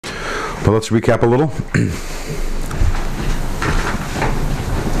But let's recap a little.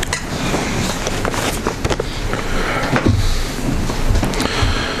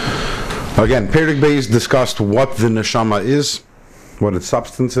 Again, Perek Beis discussed what the neshama is, what its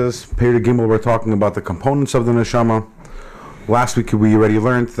substance is. Perek Gimel, we're talking about the components of the neshama. Last week we already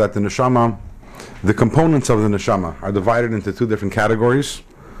learned that the components of the neshama are divided into two different categories.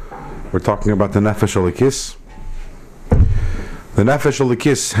 We're talking about the Nefesh Elikis. The Nefesh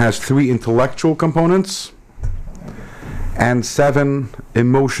Elikis has 3 intellectual components and 7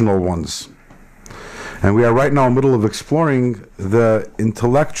 emotional ones. And we are right now in the middle of exploring the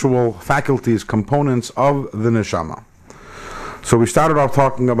intellectual faculties, components of the neshama. So we started off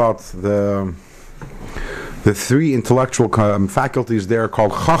talking about the 3 intellectual faculties there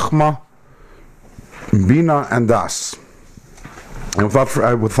called Chachma, Bina, and Das. And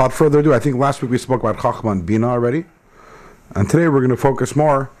without further ado, I think last week we spoke about Chachma and Bina already. And today we're going to focus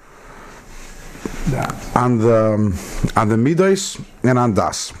more on the Midos and on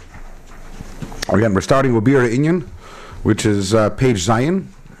Das. Again, we're starting with Bir Inyan, which is page Zayin,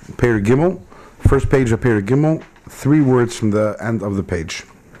 Perek Gimel, first page of Perek Gimel, 3 words from the end of the page.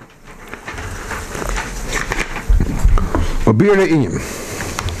 Bir Inyan.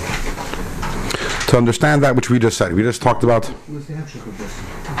 To understand that which we just said, we just talked about.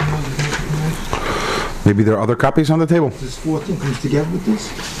 Maybe there are other copies on the table. Does 14 comes together with this?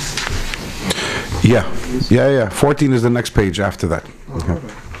 Yeah. 14 is the next page after that. Okay.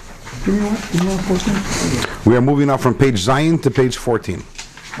 Give me 14? We are moving now from page Zayin to page 14.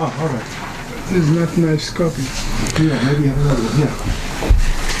 Oh, all right. This is not a nice copy. Yeah, maybe have another one. Yeah.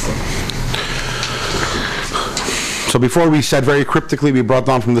 So before we said very cryptically, we brought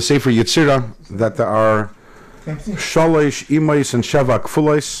down from the Sefer Yetzirah that there are Shalosh, Imais, and Sheva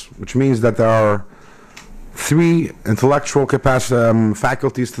Kfulos, which means that there are 3 intellectual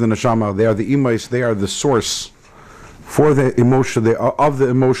faculties to the neshama. They are the Imais, they are the source for the emotion of the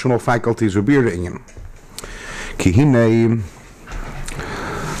emotional faculties of Bir Inyan. Ki hinei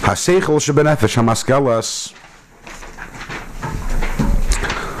haseichel shebenefesh hamaskelas.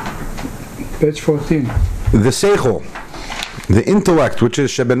 Page 14. The seichel, the intellect, which is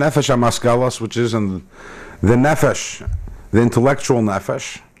shebenefesh hamaskelas, which is in the nefesh, the intellectual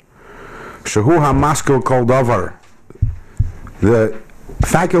nefesh. Shehu hamaskel kol davar. The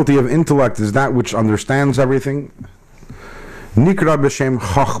faculty of intellect is that which understands everything. Nikra b'shem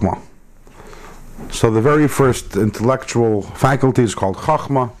Chachma. So the very first intellectual faculty is called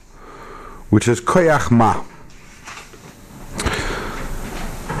Chachma, which is Koyach Ma.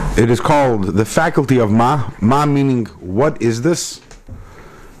 It is called the faculty of Ma. Ma meaning, what is this?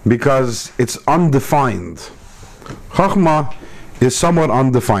 Because it's undefined. Chachma is somewhat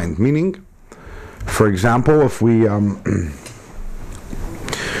undefined, meaning, for example, if we,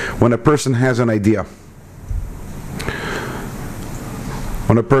 when a person has an idea,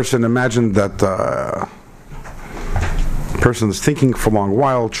 when a person imagined that a person is thinking for a long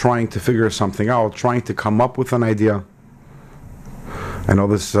while, trying to figure something out, trying to come up with an idea. I know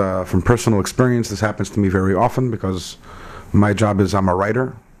this from personal experience. This happens to me very often because my job is I'm a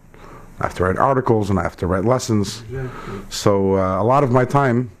writer. I have to write articles and I have to write lessons. Exactly. So a lot of my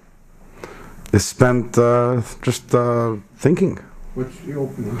time is spent just thinking. What's the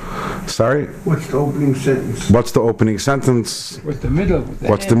opening? Sorry? What's the opening sentence? What's the opening sentence? What's the middle?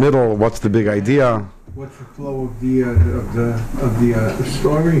 What's the middle? What's the big idea? What's the flow of the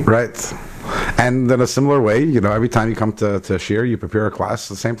story? Right. And in a similar way, every time you come to share, you prepare a class,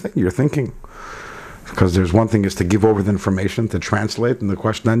 the same thing. You're thinking. Because there's one thing is to give over the information, to translate, and the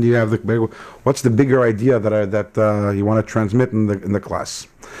question then you have what's the bigger idea that you want to transmit in the class?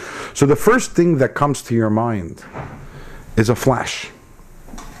 So the first thing that comes to your mind is a flash.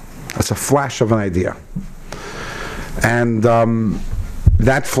 It's a flash of an idea. And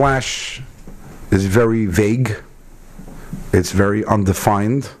that flash is very vague. It's very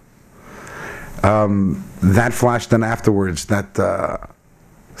undefined. That flash then afterwards, that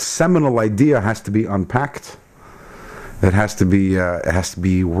seminal idea has to be unpacked. It has to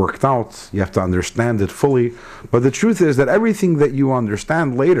be worked out. You have to understand it fully. But the truth is that everything that you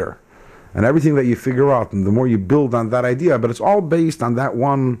understand later, and everything that you figure out, and the more you build on that idea, but it's all based on that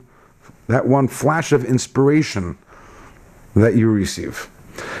one flash of inspiration that you receive.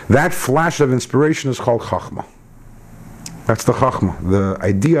 That flash of inspiration is called Chachma. That's the Chachma, the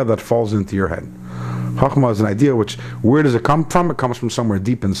idea that falls into your head. Chachma is an idea where does it come from? It comes from somewhere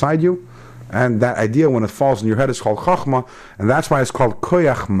deep inside you. And that idea, when it falls in your head, is called Chachma. And that's why it's called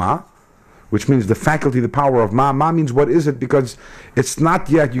Koyach Ma, which means the faculty, the power of ma. Ma means what is it, because it's not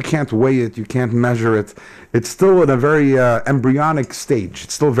yet, you can't weigh it, you can't measure it. It's still in a very embryonic stage.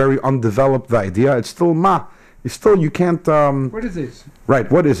 It's still very undeveloped, the idea. It's still ma. You can't... What is this? Right,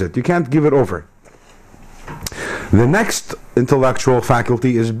 what is it? You can't give it over. The next intellectual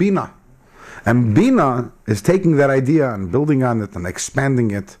faculty is bina. And bina is taking that idea and building on it and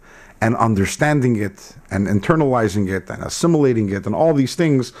expanding it and understanding it and internalizing it and assimilating it and all these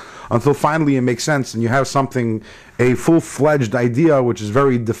things until finally it makes sense and you have something, a full-fledged idea which is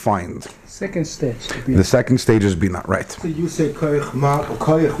very defined. Second stage. The second stage is bina, right. So you say koyach ma,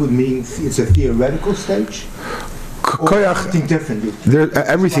 koyach would mean it's a theoretical stage? Or Koyach, something different?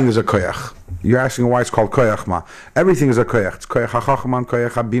 everything is a koyach. You're asking why it's called koyach ma. Everything is a koyach. It's koyach hachachman,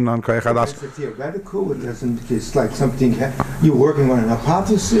 koyach habinan, koyach hadas. It's a theoretical, it's like something, you're working on an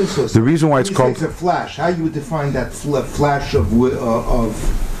hypothesis or something. The reason why it's called... It's a flash. How you would define that flash of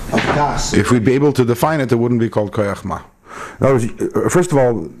das? If we'd be able to define it, it wouldn't be called koyach ma. In other words, first of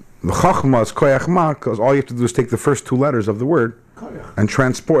all, the chachma is koyach ma, because all you have to do is take the first two letters of the word and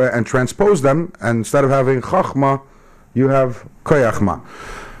transpose them, and instead of having chachma, you have koyach ma.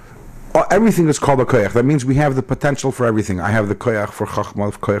 Everything is called a koyach. That means we have the potential for everything. I have the koyach for chachma,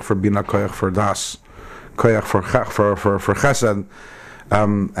 koyach for bina, koyach for das, koyach for chesed,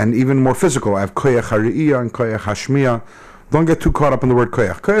 and even more physical. I have koyach hari'iyah and koyach hashmiya. Don't get too caught up in the word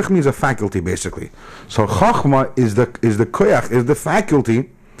koyach. Koyach means a faculty, basically. So chachma is the koyach, is the faculty,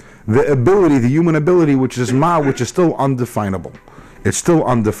 the ability, the human ability, which is ma, which is still undefinable. It's still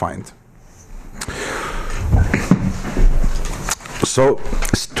undefined. So,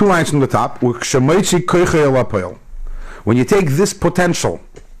 two lines from the top. When you take this potential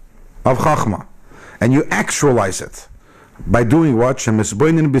of chachma and you actualize it by doing what? The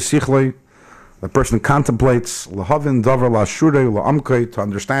person contemplates to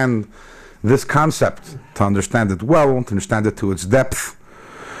understand this concept, to understand it well, to understand it to its depth.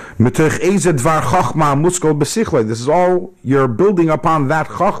 This is all you're building upon that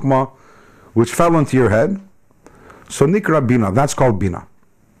chachma which fell into your head. So nikra bina, that's called bina.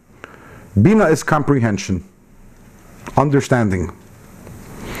 Bina is comprehension, understanding.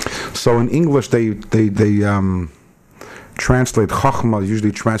 So in English they translate chachma,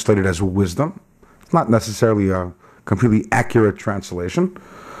 usually translated as wisdom. It's not necessarily a completely accurate translation,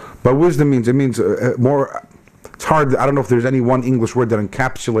 but wisdom means more. It's hard. I don't know if there's any one English word that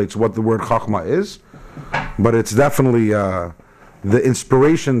encapsulates what the word chachma is, but it's definitely the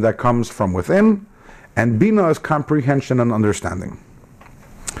inspiration that comes from within. And bina is comprehension and understanding.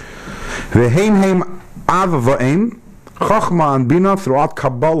 Chachma and bina throughout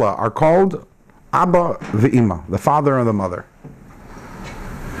Kabbalah are called Abba ve'ima, the father and the mother.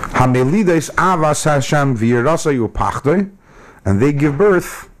 And they give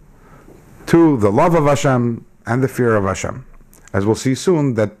birth to the love of Hashem and the fear of Hashem. As we'll see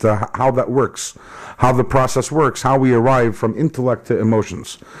soon, that how that works, how the process works, how we arrive from intellect to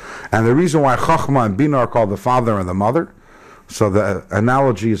emotions. And the reason why Chachma and Bina are called the father and the mother, so the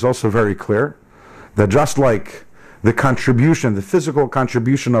analogy is also very clear, that just like the contribution, the physical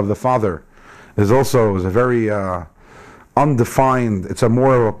contribution of the father is a very undefined, it's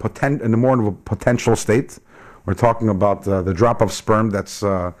more of a potential state. We're talking about the drop of sperm that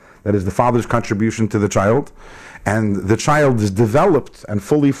is the father's contribution to the child. And the child is developed and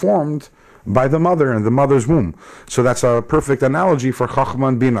fully formed by the mother in the mother's womb. So that's a perfect analogy for Chachma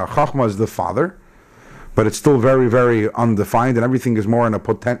and Bina. Chachma is the father, but it's still very, very undefined, and everything is more in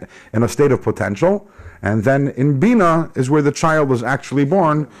a state of potential. And then in Bina is where the child is actually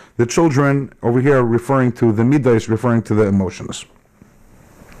born. The children over here referring to the midas, referring to the emotions.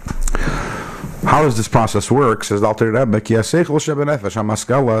 How does this process work? Says the Alter Rebbe,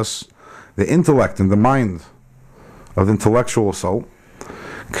 the intellect and the mind of the intellectual soul,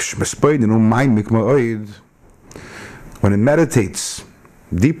 when it meditates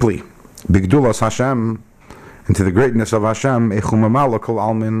deeply, bigdulas Hashem, into the greatness of Hashem,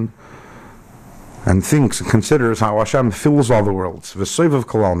 and thinks and considers how Hashem fills all the worlds,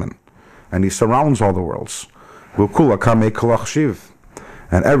 and He surrounds all the worlds,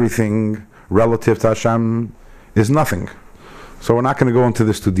 and everything relative to Hashem is nothing. So we're not going to go into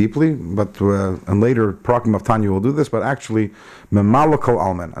this too deeply, but and later Prakim of Tanya will do this. But actually, Memalakal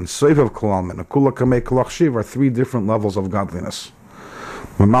Almen and Sevav Kol Almen and Kula Kamei Kol Achshiv are three different levels of godliness.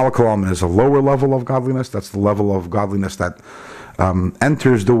 Memalakal Almen is a lower level of godliness. That's the level of godliness that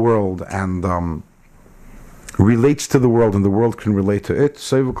enters the world and relates to the world, and the world can relate to it.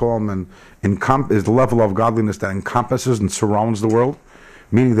 Sevav Kol Almen is the level of godliness that encompasses and surrounds the world,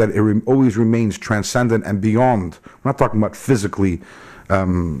 meaning that it always remains transcendent and beyond. We're not talking about physically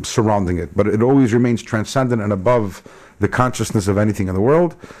surrounding it, but it always remains transcendent and above the consciousness of anything in the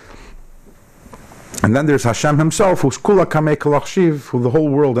world. And then there's Hashem himself, who's kula kamei kalachshiv, who the whole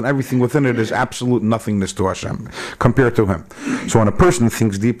world and everything within it is absolute nothingness to Hashem, compared to him. So when a person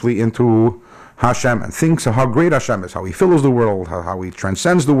thinks deeply into Hashem and thinks of how great Hashem is, how he fills the world, how he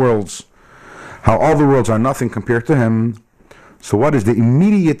transcends the worlds, how all the worlds are nothing compared to him, so what is the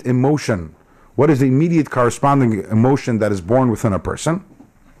immediate emotion? What is the immediate corresponding emotion that is born within a person?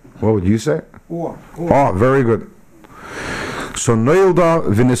 What would you say? Awe. Oh, very good. So Noilda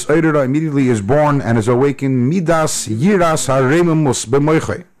Vinis Eirera immediately is born and is awakened Midas Yiras Harememus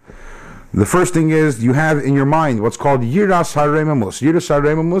B'moichei. The first thing is you have in your mind what's called Yiras Harememus. Yiras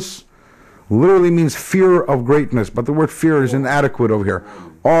Harememus literally means fear of greatness, but the word fear is inadequate over here.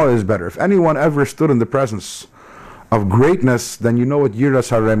 Awe is better. If anyone ever stood in the presence of greatness, then you know what Yiras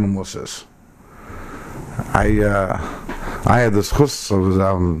Harememus is. I had this chus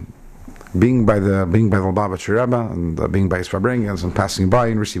of being by the Lubavitcher Rebbe and being by his Fabrengens and passing by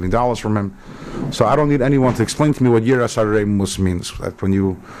and receiving dollars from him. So I don't need anyone to explain to me what Yiras Harememus means. That when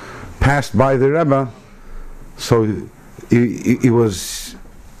you passed by the Rebbe, so it was,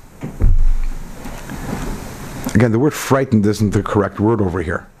 again, the word frightened isn't the correct word over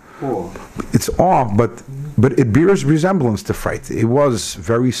here. Awe. It's awe, but it bears resemblance to fright. It was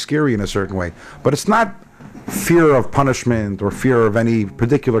very scary in a certain way, but it's not fear of punishment or fear of any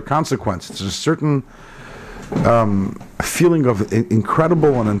particular consequence. It's a certain feeling of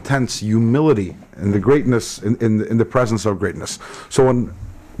incredible and intense humility in the greatness, in the presence of greatness. So when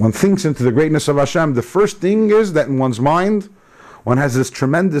one thinks into the greatness of Hashem, the first thing is that in one's mind, one has this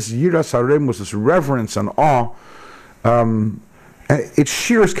tremendous yiras haremus, this reverence and awe. It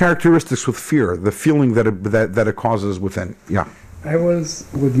shares characteristics with fear, the feeling that it causes within. Yeah. I was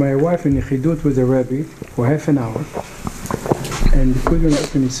with my wife in Yechidut with the Rebbe for half an hour, and you couldn't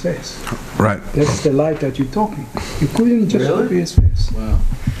open his face. Right. That's the light that you're talking. You couldn't just open his face. Wow.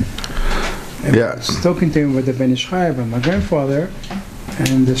 And Yeah. I was talking to him with the Ben Ish Chai and my grandfather,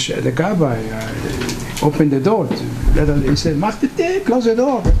 and the Gabbai opened the door. He said, "Mach the tea, close the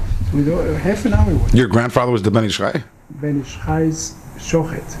door." We do half an hour. Your grandfather was the Ben Ish Chai? Ben Ish Chai's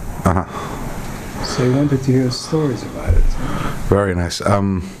shochet. Uh-huh. So he wanted to hear stories about it. Very nice.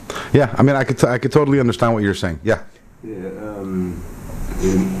 Yeah, I mean, I could totally understand what you're saying. Yeah.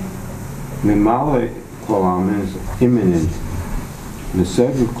 Mimale Kolaman is imminent.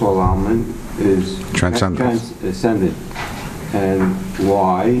 Mesevik Kolaman is Transcendent. Transcendent. And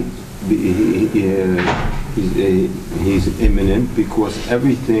why? He's imminent because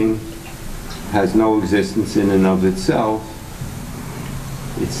everything has no existence in and of itself.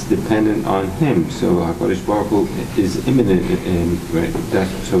 It's dependent on him. So HaKadosh Baruch Hu is imminent, and right,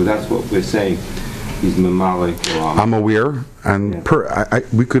 that's what we're saying. He's Mamalik. I'm aware, and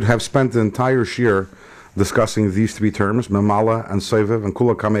we could have spent the entire shir discussing these three terms, Mamala and Sovev and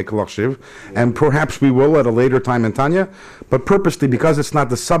Kula Kamei Kalachshiv, and perhaps we will at a later time in Tanya, but purposely because it's not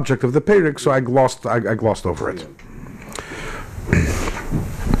the subject of the Perek, so I glossed over it.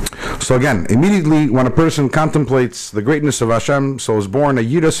 So again, immediately when a person contemplates the greatness of Hashem, so is born a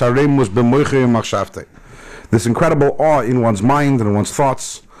Yiras Haremus B'moichei Machshavtei. This incredible awe in one's mind and one's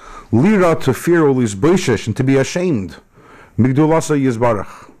thoughts, Lira to fear ulis boishesh, and to be ashamed, Migdulasa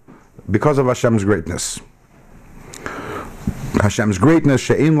Yizbarach, because of Hashem's greatness. Hashem's greatness,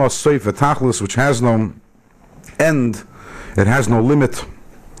 She'ein la soif v'tachlis, which has no end, it has no limit.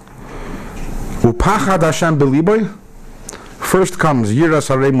 Upachad Hashem b'liboy. First comes Yiras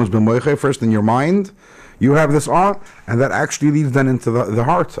Haremus B'moichei, first in your mind, you have this awe, and that actually leads then into the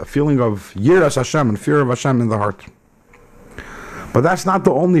heart, a feeling of Yiras Hashem and fear of Hashem in the heart. But that's not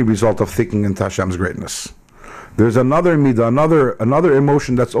the only result of thinking into Hashem's greatness. There's another midah, another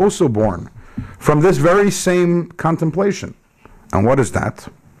emotion that's also born from this very same contemplation. And what is that?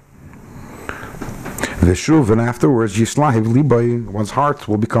 Veshuv, and afterwards, Yislahiv Libai, one's heart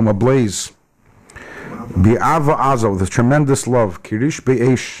will become ablaze. Bi'ava azo, with tremendous love, Kirish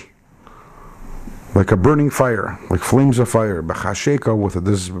be'esh, like a burning fire, like flames of fire, B'chasheka, with a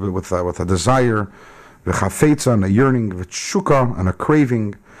desire, V'chafetza, and a yearning, V'tshuka, and a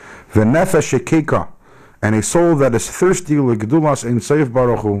craving, V'nefesh ekeka, and a soul that is thirsty, L'gedulas ein Seif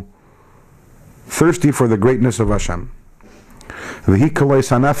Baruch Hu, thirsty for the greatness of Hashem. V'hi kaleis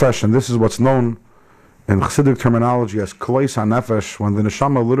hanefesh, and this is what's known in Chassidic terminology as kaleis hanefesh, when the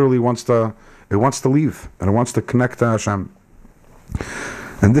neshama literally wants to leave, and it wants to connect to Hashem.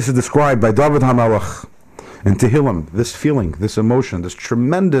 And this is described by David HaMelech in Tehillim, this feeling, this emotion, this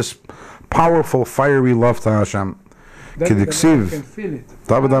tremendous, powerful, fiery love to Hashem. Kidiksiv. can feel it.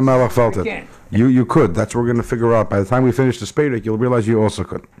 David HaMelech felt We it. can't. You could. That's what we're going to figure out. By the time we finish the Speirik, you'll realize you also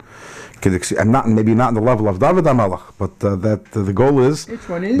could. And not maybe not in the level of David HaMelech, but the goal is Which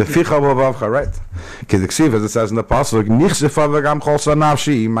one is it? Beficha v'vavcha, right? Kidiksiv, as it says in the Pasuk, Nichsefa v'gam cholsa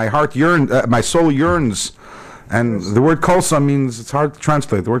nafshi. My heart yearns, my soul yearns. And the word kolsa means, it's hard to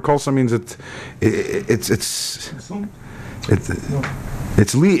translate. The word kolsa means it's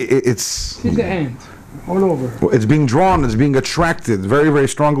See the end, all over. it's being drawn, it's being attracted, very, very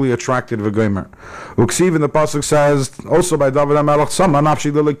strongly attracted. V'gomer. Uksiv in the pasuk says also by David HaMelech, Sama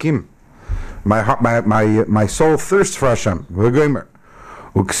nafshi l'lekim. My soul thirsts for Hashem. V'gomer.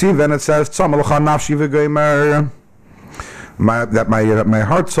 Uksiv then it says Sama l'cha nafshi v'gomer. My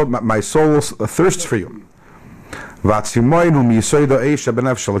heart, my soul thirsts for you. This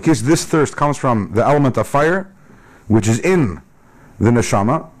thirst comes from the element of fire, which is in the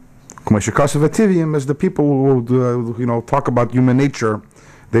neshama. As the people who talk about human nature,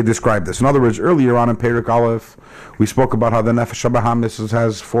 they describe this. In other words, earlier on in Perek Aleph, we spoke about how the Nefesh HaBahamis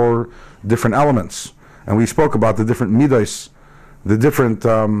has 4 different elements, and we spoke about the different midos, the different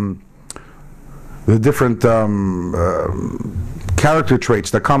character traits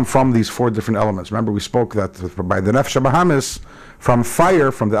that come from these 4 different elements. Remember, we spoke that by the Nefesh HaBahamis, from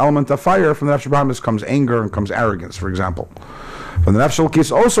fire, from the element of fire, from the Nefesh HaBahamis comes anger and comes arrogance, for example. But the Nefesh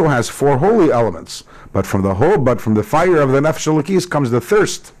HaLakis also has 4 holy elements, but from the fire of the Nefesh HaLakis comes the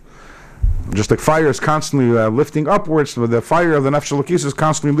thirst. Just like fire is constantly lifting upwards, the fire of the Nefesh HaLakis is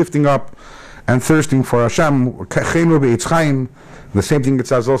constantly lifting up and thirsting for Hashem. The same thing it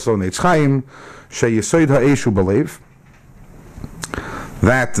says also in Eitz Chaim, she'yisoid ha'eshu b'leiv,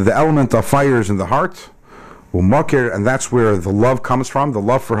 that the element of fire is in the heart, umakir, and that's where the love comes from, the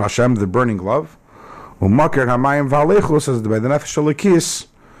love for Hashem, the burning love. Umakir hamayim v'alechus, as by the Nefesh HaLakis,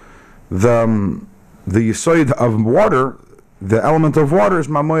 the yisoid of water, the element of water is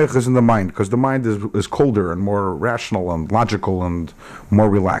mamoyach, is in the mind, because the mind is colder and more rational and logical and more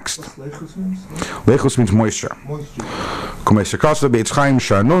relaxed. Lechus means? Lechus means moisture.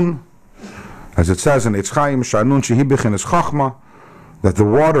 As it says in Eitz Chaim, Shanun shehi b'chinas chachma, that the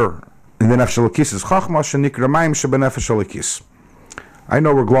water in the Nefesh HaLakis is chachma, shenikra mayim shebenefesh HaLakis. I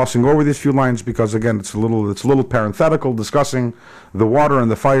know we're glossing over these few lines because again it's a little parenthetical discussing the water and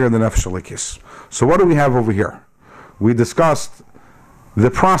the fire in the Nefesh HaLakis. So what do we have over here? We discussed the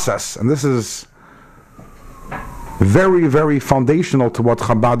process, and this is very, very foundational to what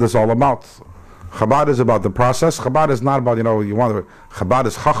Chabad is all about. Chabad is about the process. Chabad is not about, Chabad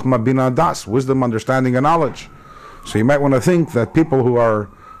is Chachma Bina Das, wisdom, understanding, and knowledge. So you might want to think that people who are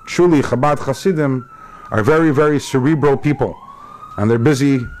truly Chabad Chasidim are very, very cerebral people. And they're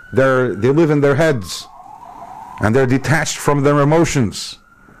busy, they live in their heads. And they're detached from their emotions.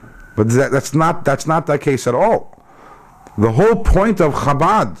 But that's not the case at all. The whole point of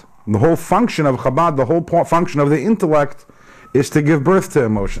Chabad, the whole function of Chabad, the whole function of the intellect is to give birth to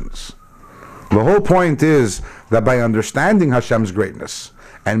emotions. The whole point is that by understanding Hashem's greatness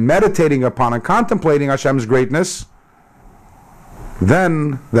and meditating upon and contemplating Hashem's greatness,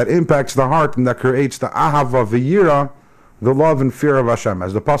 then that impacts the heart and that creates the ahava v'yira, the love and fear of Hashem.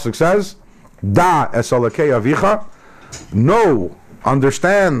 As the pasuk says, Da es alakei avicha, know,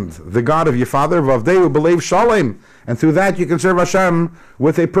 understand the God of your father, v'avdeu b'leiv shalem, and through that you can serve Hashem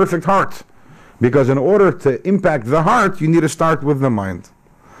with a perfect heart. Because in order to impact the heart, you need to start with the mind.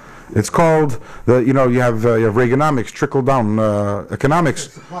 It's called you have Reaganomics, trickle down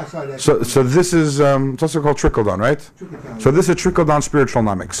economics. So this is it's also called trickle down, right? So this is trickle down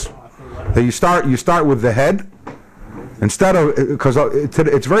spiritualnomics. That you start with the head instead of, because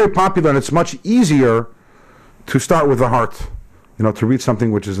it's very popular and it's much easier to start with the heart. To read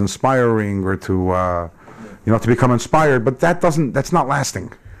something which is inspiring or to to become inspired, but that's not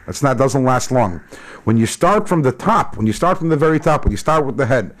lasting. Doesn't last long. When you start from the top, when you start from the very top, when you start with the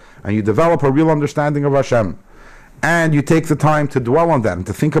head, and you develop a real understanding of Hashem, and you take the time to dwell on that and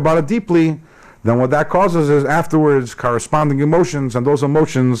to think about it deeply, then what that causes is afterwards corresponding emotions, and those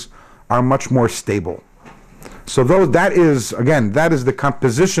emotions are much more stable. So that is the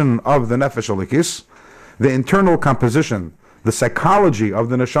composition of the Nefesh HaLakis, the internal composition. The psychology of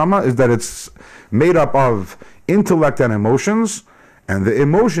the neshama is that it's made up of intellect and emotions, and the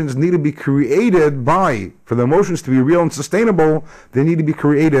emotions need to be created for the emotions to be real and sustainable, they need to be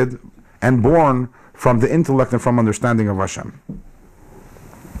created and born from the intellect and from understanding of Hashem.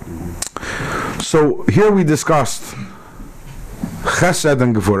 So here we discussed Chesed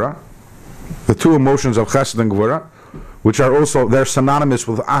and Gevura, the 2 emotions of Chesed and Gevura, which are also, they're synonymous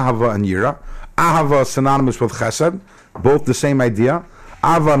with Ahava and Yira. Ahava is synonymous with Chesed, both the same idea.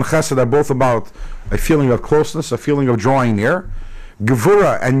 Ahava and Chesed are both about a feeling of closeness, a feeling of drawing near.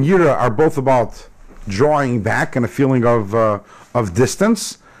 Gevura and Yira are both about drawing back and a feeling of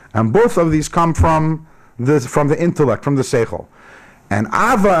distance. And both of these come from the intellect, from the seichel. And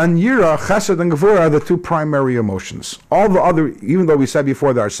Ava and Yira, Chesed and Gevura are the two primary emotions. All the other, even though we said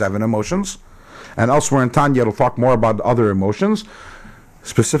before there are 7 emotions, and elsewhere in Tanya it'll talk more about other emotions,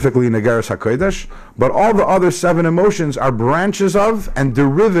 specifically in Negeres HaKodesh, but all the other 7 emotions are branches of and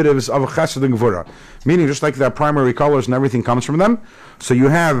derivatives of Chesed and Gevura. Meaning, just like their primary colors and everything comes from them, so you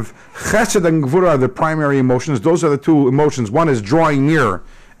have Chesed and Gevura, the primary emotions. Those are the two emotions. One is drawing near,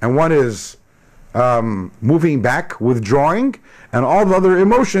 and one is moving back, withdrawing, and all the other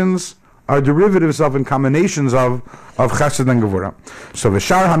emotions are derivatives of and combinations of Chesed and Gevura. So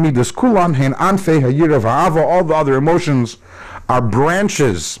V'shar Hamidas Kulan Hein Anfei Hayira V'Ava, all the other emotions are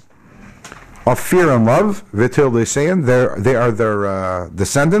branches of fear and love. V'til they say, they are their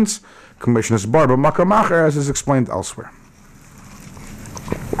descendants. Commissioners Bar, but Makamacher, as is explained elsewhere.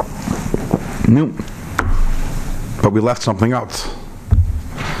 No, but we left something out.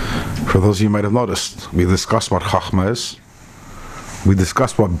 For those of you who might have noticed, we discussed what Chachma is. We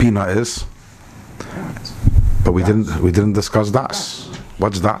discussed what Bina is, but we didn't discuss Das.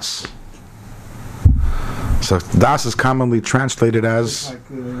 What's Das? So Das is commonly translated as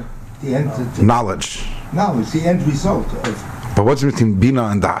The end, knowledge. knowledge, the end result of, But what's between Bina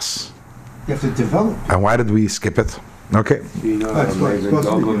and Das? you have to develop. And why did we skip it? Okay, You know, That's what it's supposed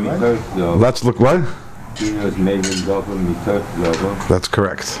to be, right? let's look. What? You know, it's Maven Dover Mitot Dover. That's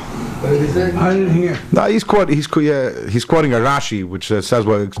correct. I didn't hear. No, he's quoting a Rashi which says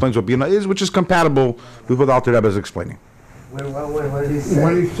explains what Bina is, which is compatible with what Alter Rebbe is explaining. What did he say? What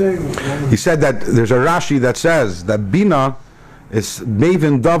do you say? He said that there's a Rashi that says that Bina is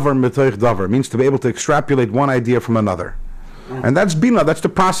Mevin Davar Mitoich Davar, means to be able to extrapolate one idea from another. And that's Bina, that's the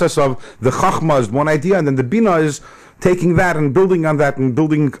process of the Chachma is one idea, and then the Bina is taking that and building on that and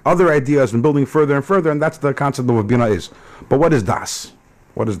building other ideas and building further and further, and that's the concept of what Bina is. But what is Das?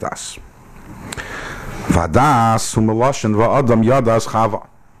 What is Das? Vadas Humaloshin Va'adam Yadas Chava.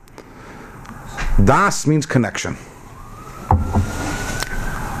 Das means connection.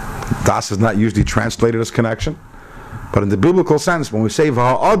 Das is not usually translated as connection, but in the biblical sense, when we say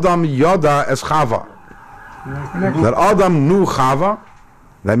Va'adam Yada es Chava, that Adam knew Chava,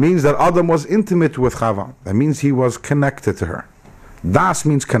 that means that Adam was intimate with Chava. That means he was connected to her. Das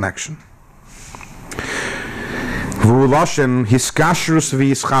means connection. V'uloshen hiskashrus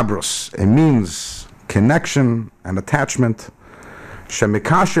v'yischabros. It means connection and attachment.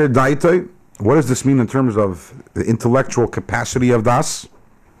 Shemikasher daitoi. What does this mean in terms of the intellectual capacity of Das?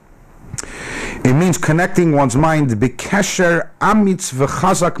 It means connecting one's mind b'kesher amitz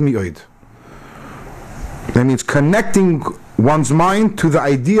v'chazak mi'oid. That means connecting one's mind to the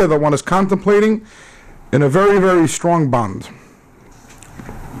idea that one is contemplating in a very, very strong bond.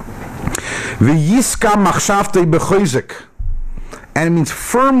 V'yiska machshavtei b'choizik. And it means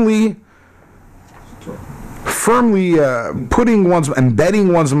firmly embedding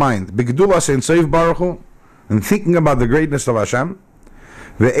one's mind. B'gedulas ein seif baruch hu, and thinking about the greatness of Hashem.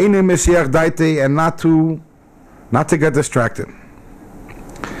 Ve'einu mesiach daitei, and not to get distracted.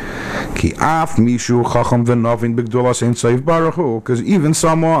 Ki af mishu chacham v'novin b'gedulas ein seif baruch hu, because even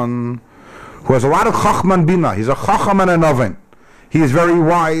someone who has a lot of chacham and bina, he's a chacham and a novin. He is very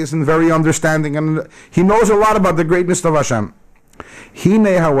wise and very understanding, and he knows a lot about the greatness of Hashem.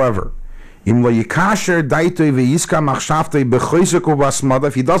 Hine, however, im lo yikasher daitoi v'yiska machshavtei b'choizik u'basmada,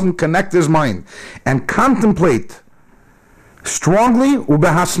 if he doesn't connect his mind and contemplate strongly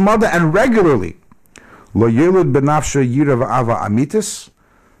u'behasmada and regularly, lo yelud b'nafshe yira v'ava amitis,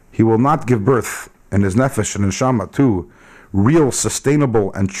 he will not give birth in his nefesh and neshama to real,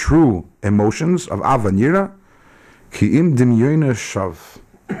 sustainable, and true emotions of ava and yira. Ki im dimyoyne shav,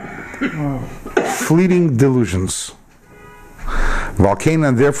 fleeting delusions. Valkein,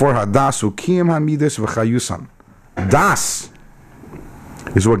 and therefore hadas ukiyim hamidis v'chayusan. Das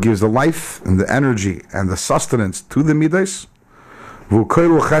is what gives the life and the energy and the sustenance to the midas.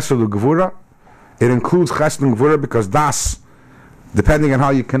 V'ukeiru chesed u'gevura. It includes chesed and gevura because das, depending on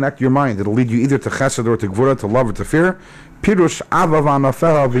how you connect your mind, it'll lead you either to chesed or to gevura, to love or to fear. Pirush ava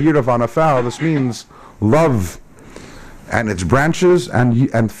v'anafel v'yira v'anafel. This means love and its branches,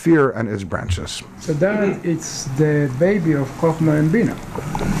 and fear and its branches. So that it's the baby of Chochmah and Bina.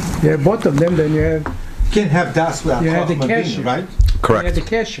 You have both of them, then you have You can't have Das without You have the Chachma Bina, kesher. right? Correct. the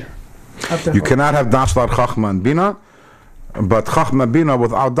kesher. You cannot have das without chachma and bina, but chachma and bina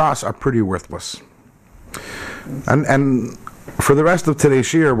without das are pretty worthless. And for the rest of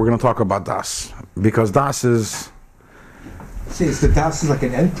today's year, we're going to talk about das, because das is See, is the das is like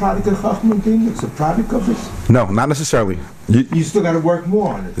an end product of Chachma and Bina? It's a product of it? No, not necessarily. You still got to work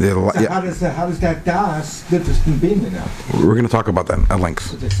more on it. Yeah, So yeah. how does that das differ from Bina now? We're going to talk about that at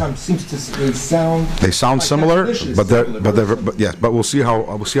length. They seems to they sound. They sound like similar, definition is but they're similar. but yes, but we'll see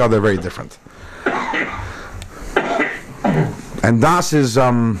how they're very different. And das is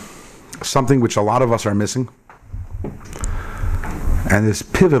something which a lot of us are missing, and is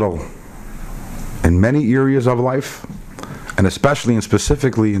pivotal in many areas of life, and especially and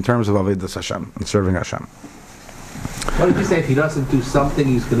specifically in terms of avodas Hashem and serving Hashem. What did you say? If he doesn't do something,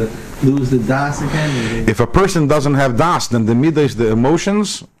 he's going to lose the das again? If a person doesn't have das, then the midas, the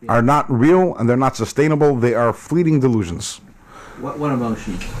emotions, are not real and they're not sustainable. They are fleeting delusions. What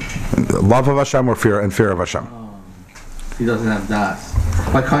emotion? Love of Hashem or fear and fear of Hashem. He doesn't have das.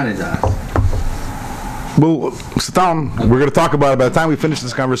 What kind of das? We'll sit down. We're going to talk about it. By the time we finish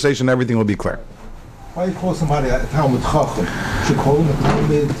this conversation, everything will be clear. Why do you call somebody a Talmud Chacham? Should call him a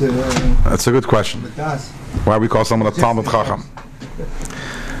Talmud That's a good question. das. Why we call someone a Talmud Chacham?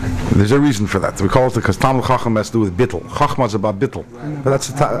 There's a reason for that. We call it because Talmud Chacham has to do with bittul. Chachma is about bittul.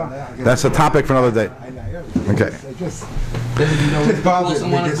 But that's a topic for another day. Okay. Just Just bothered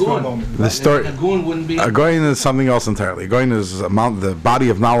me just for a moment. The story. A goon wouldn't be. A goyin is something else entirely. Goyin is the body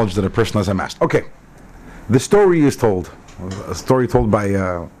of knowledge that a person has amassed. Okay. The story is told. A story told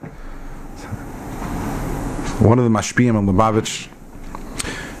by one of the Mashpiyim and Lubavitch,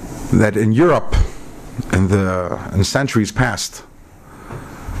 that in Europe, in centuries past,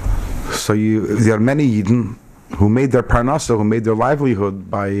 so there are many Yidden who made their parnasa, who made their livelihood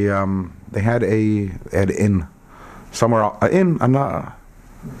by they had an inn somewhere out, a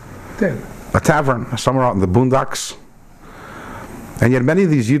tavern somewhere out in the boondocks, and yet many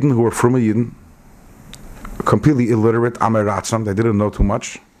of these Yidden who were from a Yidden, completely illiterate, Amer Ratzam, they didn't know too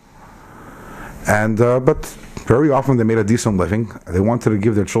much, and but very often they made a decent living. They wanted to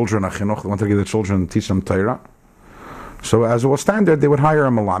give their children a chinuch, they wanted to give their children, teach them Torah. So as it was standard, they would hire a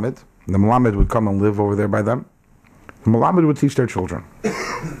Melamed. The Melamed would come and live over there by them. The Melamed would teach their children.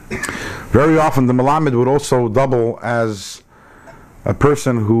 Very often the Melamed would also double as a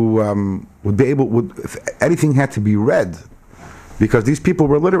person who would be able, if anything had to be read, because these people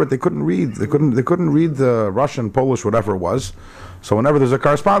were literate, they couldn't read. They couldn't read Russian, Polish, whatever it was. So whenever there's a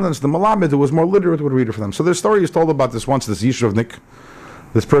correspondence, the Melamed who was more literate would read it for them. So the story is told about this once, this Yishuvnik,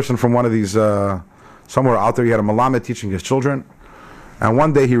 this person from one of these, somewhere out there, he had a Melamed teaching his children, and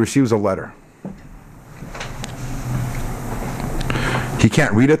one day he receives a letter. He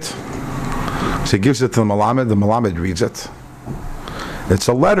can't read it, so he gives it to the Melamed reads it. It's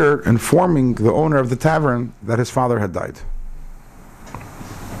a letter informing the owner of the tavern that his father had died.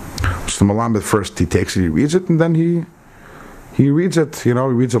 So the Melamed first, he takes it, he reads it, and then he reads it, he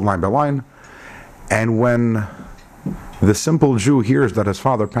reads it line by line. And when the simple Jew hears that his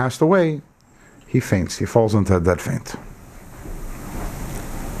father passed away, he faints, he falls into a dead faint.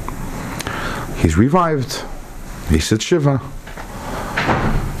 He's revived, he sits Shiva,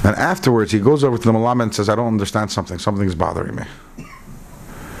 and afterwards he goes over to the Melamed and says, I don't understand something, something's bothering me.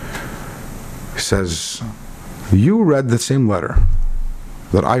 He says, you read the same letter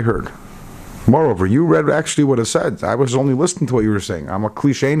that I heard. Moreover, you read actually what it said. I was only listening to what you were saying. I'm a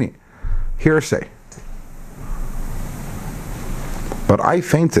cliché, hearsay. But I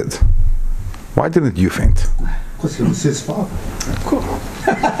fainted. Why didn't you faint? Because it was his father.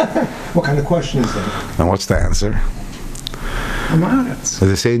 What kind of question is that? And what's the answer? As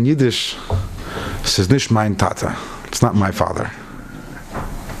they say in Yiddish, es ist nicht mein Tata. It's not my father.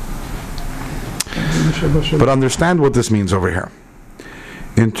 But understand what this means over here.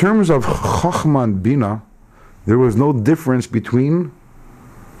 In terms of Chachma and Bina, there was no difference between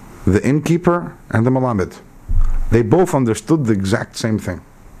the innkeeper and the Melamed. They both understood the exact same thing.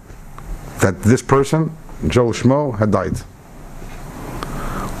 That this person, Joel Shmo, had died.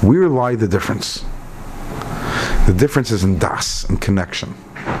 Where lie the difference? The difference is in das, in connection.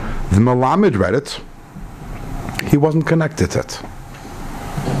 The Melamed read it. He wasn't connected to it.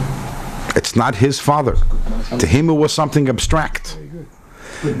 It's not his father. To him it was something abstract.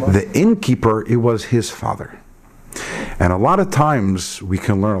 The innkeeper, it was his father. And a lot of times we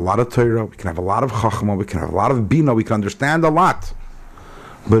can learn a lot of Torah, we can have a lot of Chachma, we can have a lot of Bina, we can understand a lot.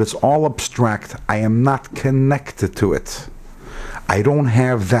 But it's all abstract. I am not connected to it. I don't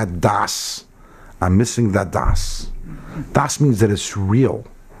have that das. I'm missing that das. Das means that it's real,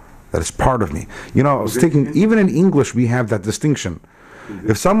 that it's part of me. I was thinking, even in English we have that distinction.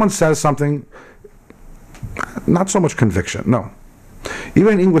 If someone says something, not so much conviction, no.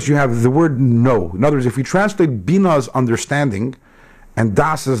 Even in English you have the word know. In other words, if we translate Bina as understanding and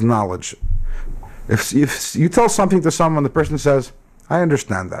Das as knowledge, If you tell something to someone, the person says, I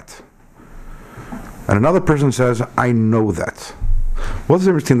understand that. And another person says, I know that. What's the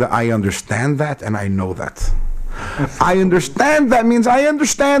difference between the I understand that and I know that? I understand that means I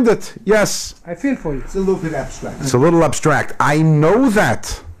understand it. Yes. I feel for you. It's a little bit abstract. It's a little abstract. I know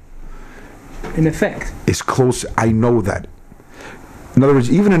that In effect. is close. I know that. In other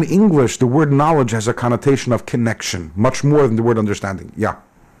words, even in English, the word knowledge has a connotation of connection, much more than the word understanding. Yeah.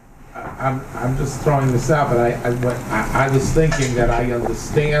 I'm just throwing this out, but I was thinking that I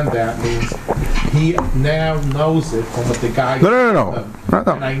understand that means he now knows it from what the guy. No.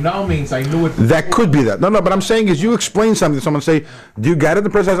 And I know means I knew it. That could be that. No, but I'm saying is you explain something to someone, say, do you get it? The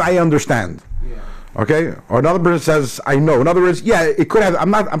person says, I understand. Yeah. Okay? Or another person says, I know. In other words, yeah, it could have,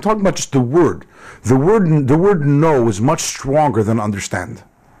 I'm talking about just the word. The word know is much stronger than understand.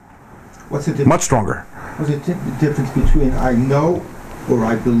 What's the difference? Much stronger. What's the difference between I know or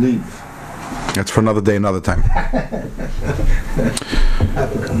I believe? That's for another day, another time.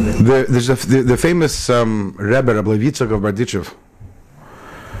 There's the famous Rebbe, Rabbi Yitzchak of Berditchev.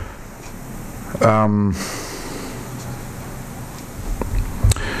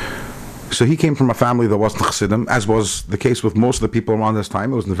 So he came from a family that wasn't Chassidim, as was the case with most of the people around his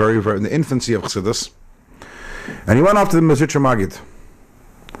time. It was in in the infancy of Chassidus. And he went off to the Mezritcher Magid.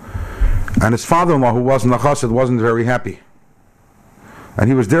 And his father-in-law, who wasn't a Chassid, wasn't very happy. And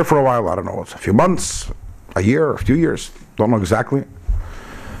he was there for a while, I don't know, it's a few months, a year, a few years, don't know exactly.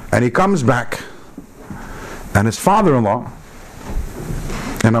 And he comes back, and his father-in-law,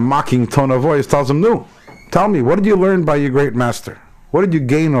 in a mocking tone of voice, tells him, "No, tell me, what did you learn by your great master? What did you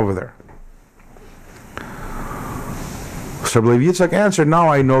gain over there?" So Rabbi Yitzchak answered, "Now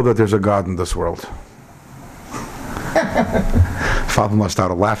I know that there's a God in this world." Father-in-law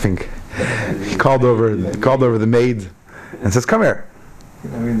started laughing. He called over the maid and says, "Come here.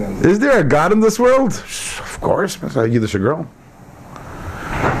 Is there a God in this world?" "Of course." That's a Yiddish girl.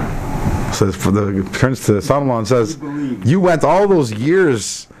 So turns to the son-in-law and says, "You went all those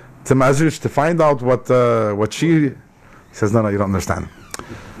years to Mazrish to find out what she." He says, "No, you don't understand.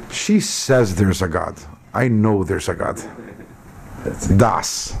 She says there's a God. I know there's a God.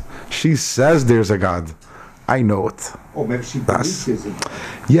 Das. She says there's a God. I know it." Or maybe she Das. believes it.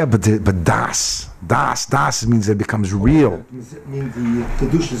 Yeah, but das means it becomes real. It means the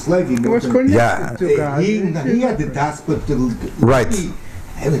Kedushas Levi. It was connected Yeah. to God. He had the das, but Right. he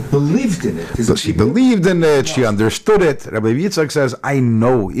believed in it. So she believed in it, she understood it. Rabbi Yitzchak says, I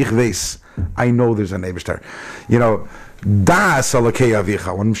know, ich weiß, I know there's an Eibishter. You know, das alakei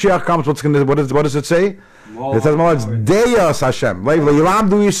avicha. When Mashiach comes, what does it say? It says, it's Deus Hashem. It's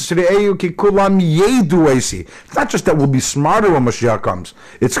not just that we'll be smarter when Mashiach comes.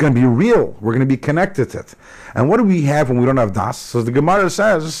 It's going to be real. We're going to be connected to it. And what do we have when we don't have das? So the Gemara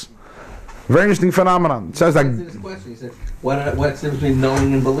says, very interesting phenomenon. It says that Answer this question. He said, what's the difference between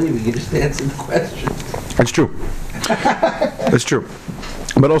knowing and believing? You just answered the question. it's true. It's true.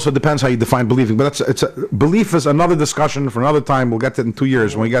 But also it depends how you define believing. But belief is another discussion for another time. We'll get to it in 2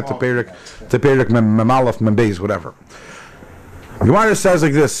 years when we get to Perik Memalef, Membeis, whatever. Gemara says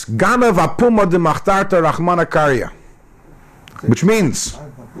like this: Ganav apuma de machtarta rachmana karya, which means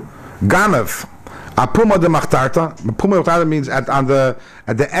Ganav apuma de machtarta. Apuma de machtarta means at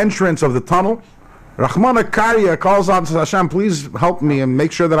the entrance of the tunnel. Rachmana karya calls out to Hashem, please help me and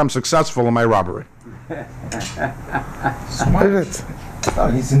make sure that I'm successful in my robbery. Smart. Oh,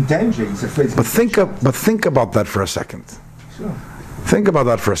 he's in danger. He's afraid. But think about that for a second. Sure. Think about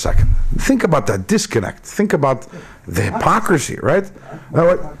that for a second. Think about that disconnect. Think about the hypocrisy, right?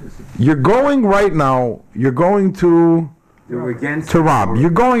 Now, you're going right now. You're going to rob. You're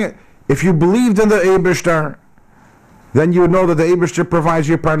going. If you believed in the Eibishter, then you would know that the Eibishter provides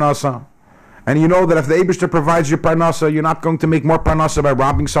you parnasa, and you know that if the Eibishter provides you parnasa, you're not going to make more parnasa by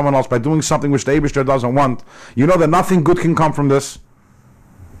robbing someone else, by doing something which the Eibishter doesn't want. You know that nothing good can come from this.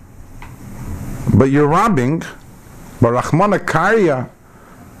 But you're robbing, but Rachmana Karya,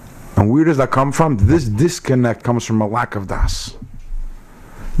 and where does that come from? This disconnect comes from a lack of das.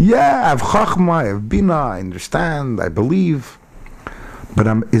 Yeah, I have chachma, I have bina, I understand, I believe, but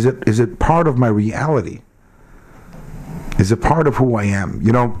is it part of my reality? Is it part of who I am?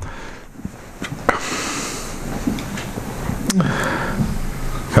 You know,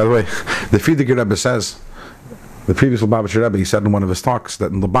 by the way, the Frierdiker Rebbe says, the previous Lubavitcher Rebbe, he said in one of his talks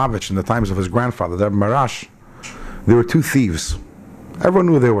that in Lubavitch, in the times of his grandfather, the Rebbe Marash, there were two thieves. Everyone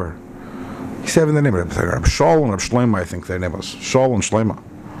knew they were. He said in the name of Rebbe Shaul and Rebbe Shlomo, I think their name was. Shaul and Shlomo.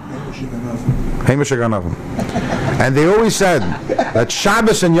 Hamish Aganavim. And they always said that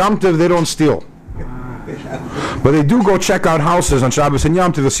Shabbos and Yom Tov they don't steal. But they do go check out houses on Shabbos and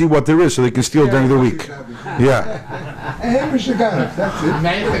Yom Tov to see what there is so they can steal during the week. Yeah. Hey, Mr. Ganef, that's it.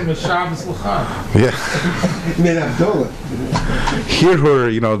 Nathan was Shabbos L'chan. Yeah. Min Abdullah. Here,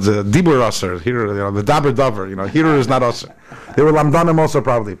 the Dibur Aser. Here, the Daber Dover. Here is not Aser. They were Lamdanim also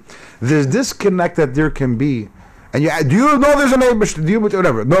probably. There's disconnect that there can be. And do you know there's a neighbor? Do you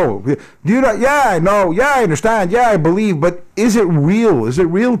whatever? No. Do you not? Yeah, I know. Yeah, I understand. Yeah, I believe. But is it real? Is it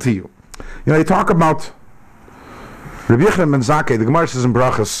real to you? You talk about Rabbi Yochanan ben Zakkai. The Gemara says in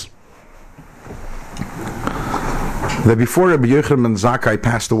Brachas that before Rabbi Yochanan ben Zakkai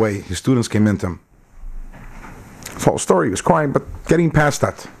passed away, his students came into him. Full story. He was crying, but getting past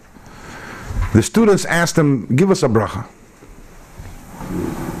that, the students asked him, "Give us a bracha."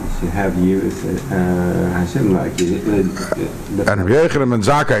 Have years, Hashem like it. And Rabbi Yochanan ben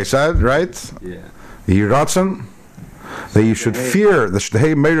Zakkai said, right? Yeah. Yiratzen, that you should fear the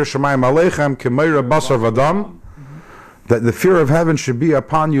Shtehei Meir Shemayim Aleichem Kemeir Basar Vadam, that the fear of heaven should be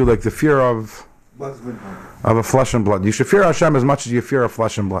upon you like the fear of a flesh and blood. You should fear Hashem as much as you fear of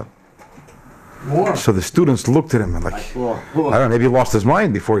flesh and blood. More. So the students looked at him and I don't know, maybe he lost his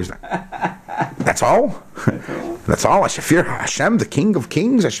mind before he's like, that's all? That's all? I should fear Hashem, the King of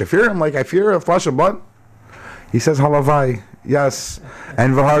Kings? I should fear him like I fear flesh and blood? He says, Halavai, yes.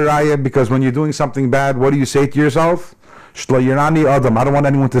 And V'haraya, because when you're doing something bad, what do you say to yourself? Shlo Adam, I don't want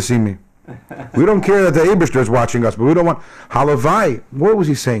anyone to see me. We don't care that the Eibishter is watching us, but we don't want... Halavai, what was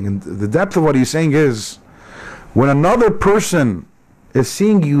he saying? And the depth of what he's saying is, when another person is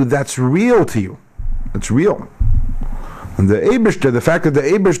seeing you, that's real to you. It's real. And the Eibishter, the fact that the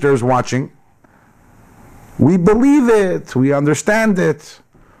Eibishter is watching, we believe it, we understand it,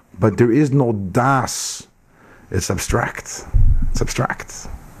 but there is no das. It's abstract. It's abstract.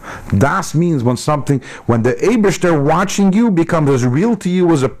 Das means when the Eibishter watching you becomes as real to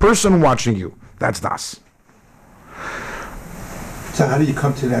you as a person watching you. That's das. So how do you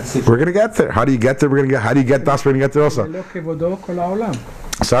come to that situation? We're going to get there. How do you get there? How do you get das? We're going to get there also.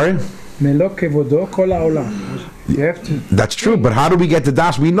 Sorry? You have to. That's true, but how do we get to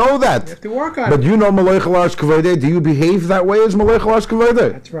das? We know that. You have to work on But it. you know Malach Lars Kavodeh. Do you behave that way as Malach Lars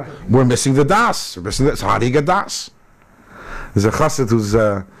Kavodeh? That's right. We're missing the das. We're missing this. How do you get das? There's a chassid who's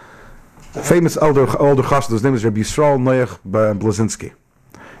a famous older chassid. His name is Rabbi Yisrael Noach Blazinski.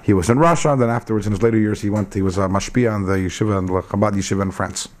 He was in Russia, then afterwards in his later years he was a mashpia in the yeshiva, in the Chabad yeshiva in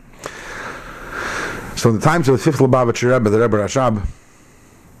France. So in the times of the fifth Lubavitcher Rebbe, the Rebbe Rashab,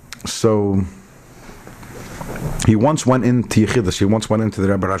 so he once went into Yechidus, he once went into the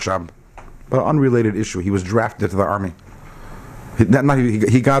Rebbe Rashab, but an unrelated issue. He was drafted to the army. He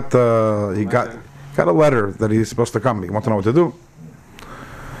got a letter that he's supposed to come. He wanted to know what to do.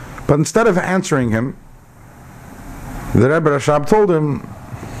 But instead of answering him, the Rebbe Rashab told him,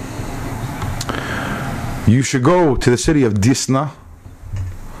 you should go to the city of Disna,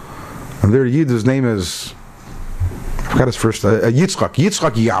 and their Yid, his name is, I forgot his first, Yitzchak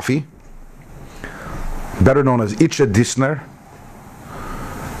Yafi, better known as Itcha Disner.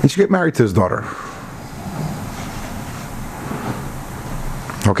 He should get married to his daughter.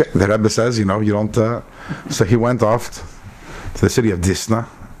 Okay, the Rebbe says, you don't, so he went off to the city of Disna,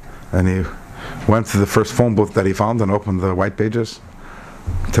 and he went to the first phone booth that he found and opened the white pages.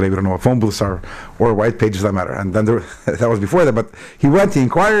 Today we don't know what phone booths are or white pages that matter. And then that was before that, but he went, he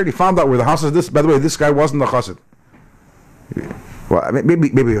inquired, he found out where the house is. By the way, this guy wasn't a chassid. Well, maybe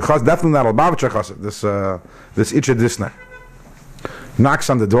a chassid, definitely not a Lubavitcher chassid. This Itcha Disner knocks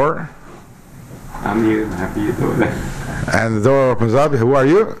on the door. I'm here, happy you do that. And the door opens up. Who are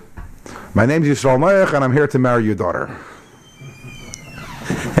you? My name's Yisrael Noach, and I'm here to marry your daughter.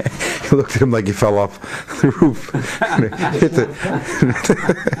 He looked at him like he fell off the roof. Hit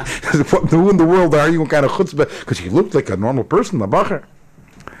who in the world are you? What kind of chutzpah? Because he looked like a normal person, the bacher.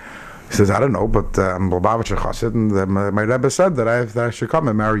 He says, I don't know, but I'm Lubavitcher chassid, and my Rebbe said that I should come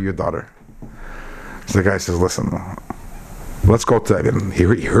and marry your daughter. So the guy says, listen, let's go to. He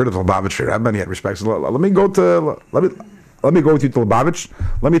heard of the Lubavitcher Rebbe, and he had respect. So let me go with you to Lubavitch.